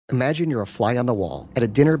Imagine you're a fly on the wall at a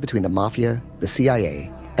dinner between the Mafia, the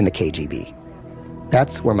CIA, and the KGB.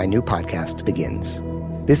 That's where my new podcast begins.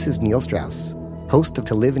 This is Neil Strauss, host of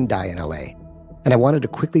To Live and Die in LA, and I wanted to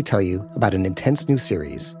quickly tell you about an intense new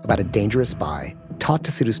series about a dangerous spy taught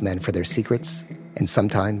to seduce men for their secrets and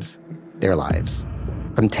sometimes their lives.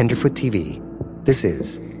 From Tenderfoot TV, this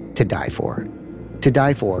is To Die For. To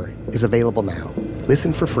Die For is available now.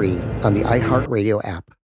 Listen for free on the iHeartRadio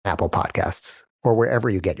app, Apple Podcasts, or wherever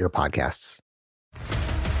you get your podcasts.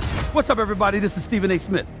 What's up, everybody? This is Stephen A.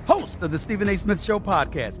 Smith, host of the Stephen A. Smith Show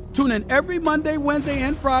podcast. Tune in every Monday, Wednesday,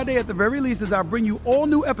 and Friday at the very least as I bring you all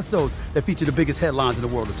new episodes that feature the biggest headlines in the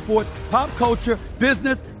world of sports, pop culture,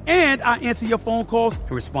 business, and I answer your phone calls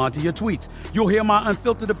and respond to your tweets. You'll hear my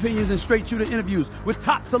unfiltered opinions and straight-shooter interviews with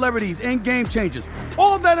top celebrities and game changers.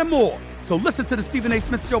 All that and more. So listen to the Stephen A.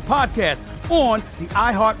 Smith Show podcast on the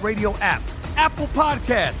iHeartRadio app, Apple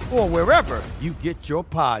Podcasts, or wherever you get your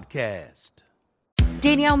podcast.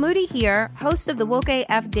 Danielle Moody here, host of the Woke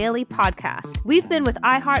AF Daily podcast. We've been with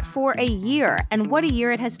iHeart for a year, and what a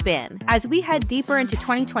year it has been. As we head deeper into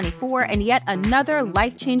 2024 and yet another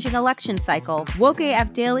life-changing election cycle, Woke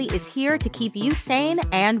AF Daily is here to keep you sane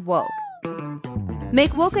and woke.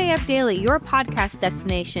 Make Woke AF Daily your podcast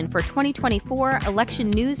destination for 2024 election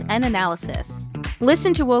news and analysis.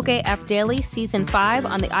 Listen to Woke AF Daily Season 5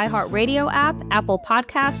 on the iHeartRadio app, Apple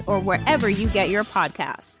Podcasts, or wherever you get your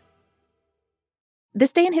podcasts.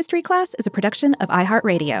 This Day in History class is a production of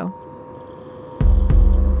iHeartRadio.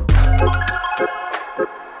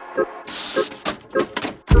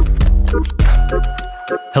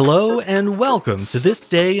 Hello and welcome to This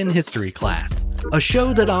Day in History class, a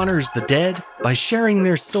show that honors the dead by sharing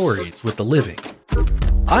their stories with the living.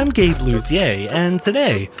 I'm Gabe Luzier, and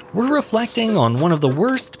today we're reflecting on one of the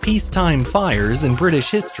worst peacetime fires in British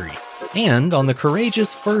history, and on the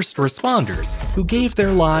courageous first responders who gave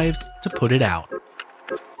their lives to put it out.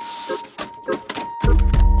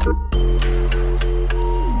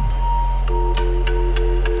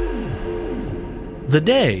 The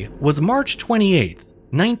day was March 28th,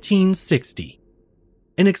 1960.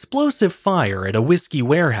 An explosive fire at a whiskey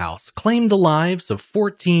warehouse claimed the lives of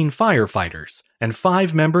 14 firefighters and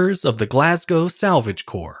 5 members of the Glasgow Salvage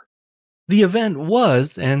Corps. The event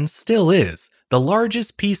was, and still is, the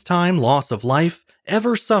largest peacetime loss of life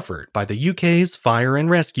ever suffered by the UK's fire and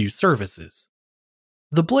rescue services.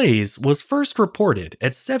 The blaze was first reported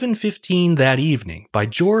at 7:15 that evening by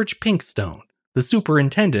George Pinkstone, the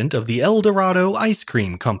superintendent of the El Dorado Ice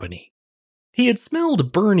Cream Company. He had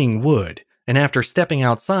smelled burning wood, and after stepping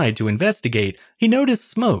outside to investigate, he noticed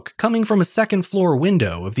smoke coming from a second-floor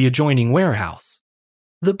window of the adjoining warehouse.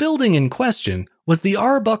 The building in question was the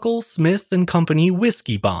Arbuckle, Smith & Company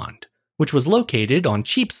Whisky Bond, which was located on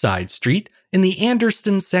Cheapside Street in the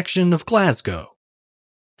Anderston section of Glasgow.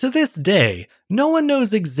 To this day, no one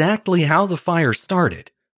knows exactly how the fire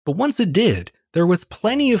started, but once it did, there was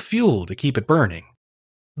plenty of fuel to keep it burning.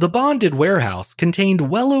 The bonded warehouse contained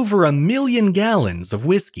well over 1 million gallons of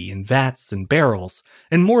whiskey in vats and barrels,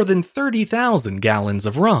 and more than 30,000 gallons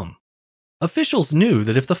of rum. Officials knew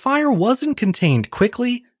that if the fire wasn't contained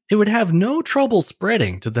quickly, it would have no trouble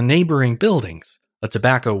spreading to the neighboring buildings, a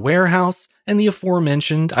tobacco warehouse, and the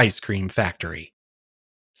aforementioned ice cream factory.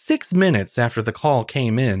 6 minutes after the call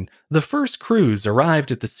came in, the first crews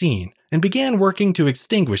arrived at the scene and began working to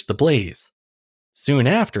extinguish the blaze. Soon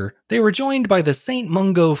after, they were joined by the St.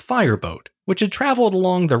 Mungo fireboat, which had traveled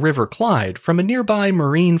along the River Clyde from a nearby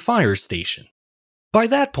marine fire station. By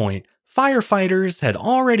that point, firefighters had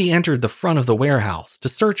already entered the front of the warehouse to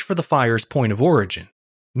search for the fire's point of origin.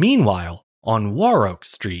 Meanwhile, on Warwick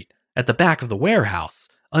Street, at the back of the warehouse,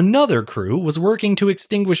 another crew was working to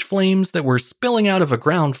extinguish flames that were spilling out of a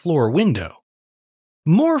ground floor window.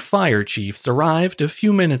 More fire chiefs arrived a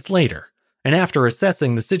few minutes later, and after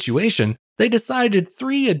assessing the situation, they decided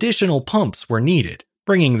 3 additional pumps were needed,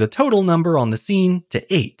 bringing the total number on the scene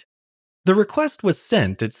to 8. The request was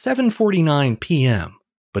sent at 7:49 p.m.,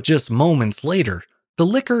 but just moments later, the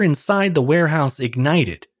liquor inside the warehouse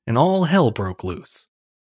ignited and all hell broke loose.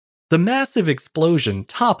 The massive explosion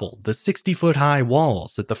toppled the 60-foot-high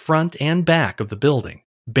walls at the front and back of the building,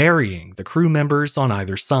 burying the crew members on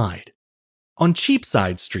either side. On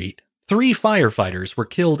Cheapside Street, 3 firefighters were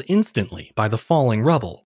killed instantly by the falling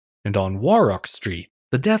rubble, and on Warwick Street,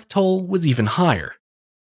 the death toll was even higher.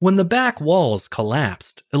 When the back walls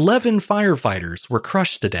collapsed, 11 firefighters were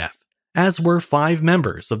crushed to death, as were 5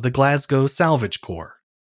 members of the Glasgow Salvage Corps.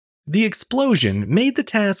 The explosion made the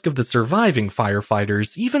task of the surviving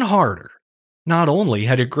firefighters even harder. Not only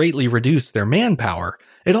had it greatly reduced their manpower,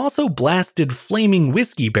 it also blasted flaming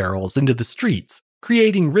whiskey barrels into the streets,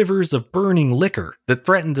 creating rivers of burning liquor that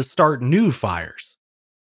threatened to start new fires.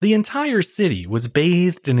 The entire city was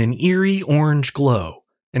bathed in an eerie orange glow,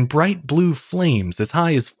 and bright blue flames as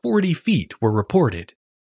high as 40 feet were reported.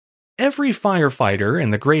 Every firefighter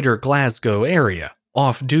in the greater Glasgow area,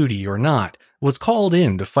 off-duty or not, was called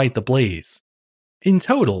in to fight the blaze. In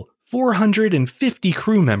total, 450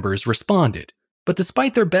 crew members responded, but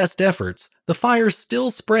despite their best efforts, the fire still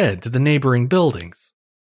spread to the neighboring buildings.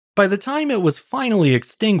 By the time it was finally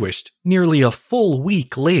extinguished, nearly a full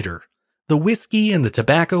week later, the whiskey and the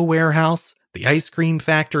tobacco warehouse, the ice cream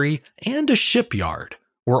factory, and a shipyard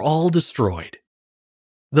were all destroyed.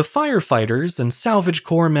 The firefighters and salvage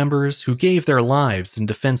corps members who gave their lives in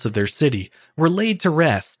defense of their city were laid to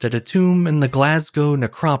rest at a tomb in the Glasgow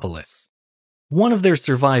necropolis. One of their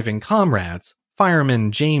surviving comrades,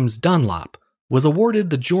 fireman James Dunlop, was awarded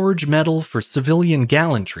the George Medal for Civilian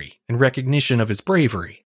Gallantry in recognition of his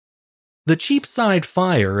bravery. The Cheapside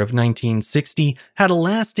fire of 1960 had a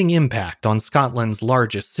lasting impact on Scotland's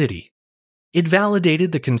largest city. It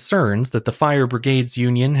validated the concerns that the Fire Brigades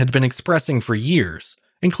Union had been expressing for years,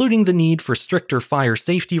 including the need for stricter fire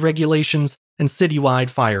safety regulations and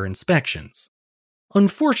citywide fire inspections.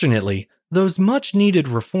 Unfortunately, those much-needed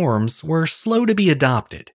reforms were slow to be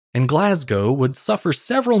adopted, and Glasgow would suffer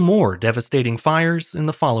several more devastating fires in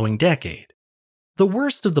the following decade. The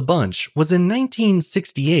worst of the bunch was in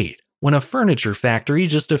 1968, when a furniture factory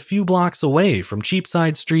just a few blocks away from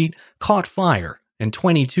Cheapside Street caught fire and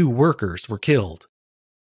 22 workers were killed.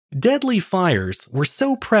 Deadly fires were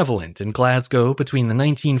so prevalent in Glasgow between the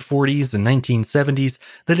 1940s and 1970s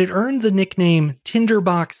that it earned the nickname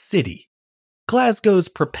Tinderbox City. Glasgow's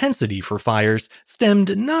propensity for fires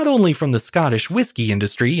stemmed not only from the Scottish whisky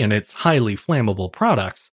industry and its highly flammable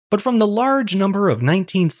products, but from the large number of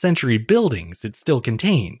 19th century buildings it still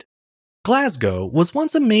contained. Glasgow was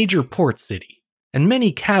once a major port city, and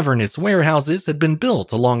many cavernous warehouses had been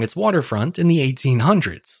built along its waterfront in the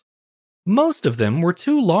 1800s. Most of them were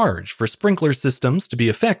too large for sprinkler systems to be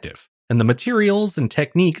effective, and the materials and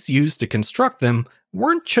techniques used to construct them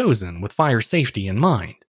weren't chosen with fire safety in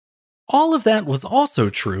mind. All of that was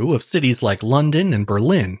also true of cities like London and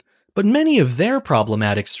Berlin, but many of their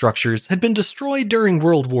problematic structures had been destroyed during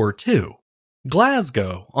World War II.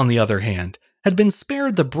 Glasgow, on the other hand, had been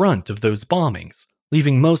spared the brunt of those bombings,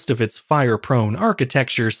 leaving most of its fire-prone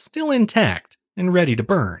architecture still intact and ready to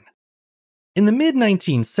burn. In the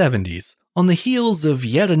mid-1970s, on the heels of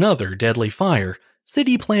yet another deadly fire,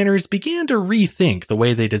 city planners began to rethink the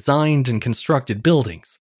way they designed and constructed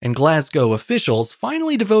buildings, and Glasgow officials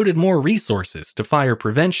finally devoted more resources to fire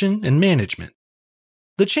prevention and management.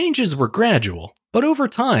 The changes were gradual, but over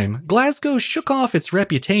time, Glasgow shook off its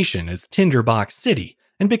reputation as Tinderbox City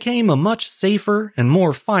and became a much safer and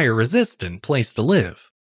more fire-resistant place to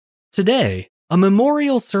live. Today, a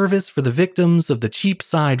memorial service for the victims of the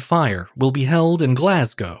Cheapside fire will be held in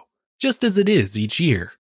Glasgow, just as it is each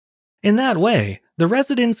year. In that way, the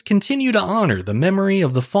residents continue to honor the memory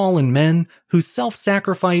of the fallen men whose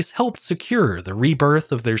self-sacrifice helped secure the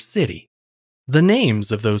rebirth of their city. The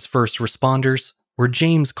names of those first responders were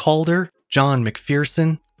James Calder, John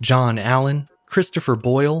McPherson, John Allen, Christopher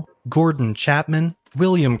Boyle, Gordon Chapman,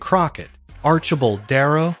 William Crockett, Archibald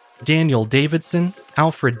Darrow, Daniel Davidson,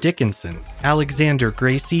 Alfred Dickinson, Alexander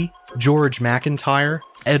Gracie, George McIntyre,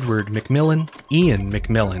 Edward McMillan, Ian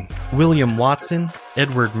McMillan, William Watson,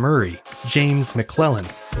 Edward Murray, James McClellan,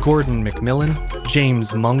 Gordon McMillan,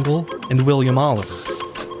 James Mungle, and William Oliver.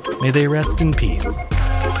 May they rest in peace.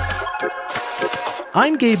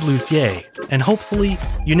 I'm Gabe Lucier, and hopefully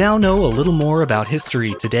you now know a little more about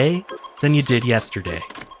history today than you did yesterday.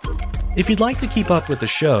 If you'd like to keep up with the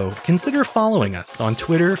show, consider following us on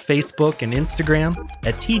Twitter, Facebook, and Instagram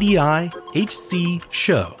at TDIHC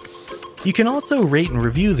Show. You can also rate and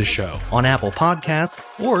review the show on Apple Podcasts,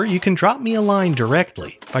 or you can drop me a line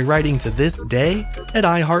directly by writing to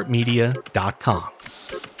thisday@iheartmedia.com.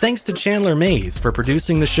 Thanks to Chandler Mays for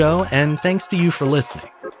producing the show, and thanks to you for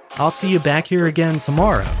listening. I'll see you back here again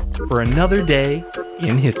tomorrow for another day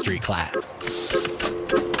in history class.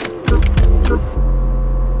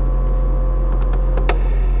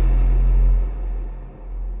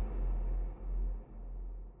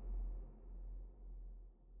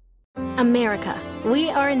 America. We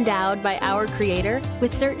are endowed by our Creator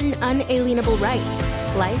with certain unalienable rights: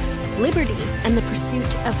 life, liberty, and the pursuit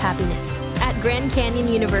of happiness. At Grand Canyon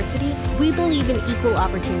University, we believe in equal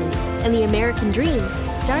opportunity, and the American dream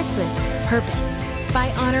starts with purpose.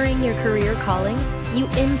 By honoring your career calling, you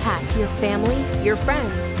impact your family, your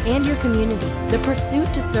friends, and your community. The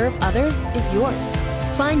pursuit to serve others is yours.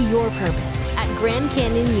 Find your purpose at Grand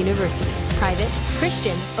Canyon University. private,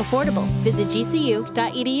 Christian, affordable. Visit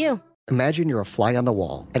gcu.edu. Imagine you're a fly on the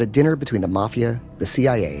wall at a dinner between the Mafia, the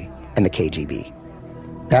CIA, and the KGB.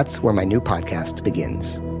 That's where my new podcast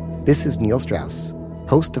begins. This is Neil Strauss,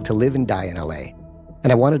 host of To Live and Die in LA,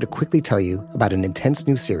 and I wanted to quickly tell you about an intense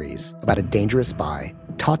new series about a dangerous spy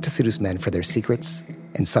taught to seduce men for their secrets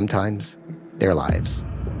and sometimes their lives.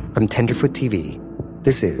 From Tenderfoot TV,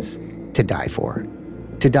 this is To Die For.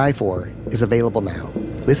 To Die For is available now.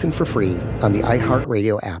 Listen for free on the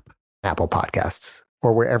iHeartRadio app, Apple Podcasts,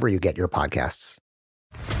 or wherever you get your podcasts.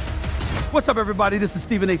 What's up, everybody? This is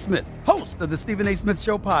Stephen A. Smith, host of the Stephen A. Smith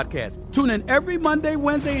Show podcast. Tune in every Monday,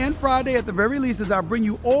 Wednesday, and Friday at the very least as I bring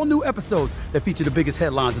you all new episodes that feature the biggest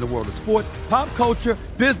headlines in the world of sports, pop culture,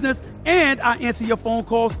 business, and I answer your phone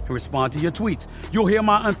calls and respond to your tweets. You'll hear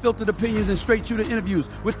my unfiltered opinions and straight-shooter interviews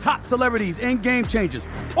with top celebrities and game changers.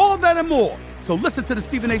 All that and more. So listen to the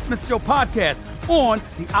Stephen A. Smith Show podcast on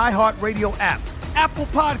the iHeartRadio app, Apple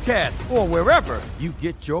Podcasts, or wherever you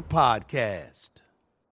get your podcast.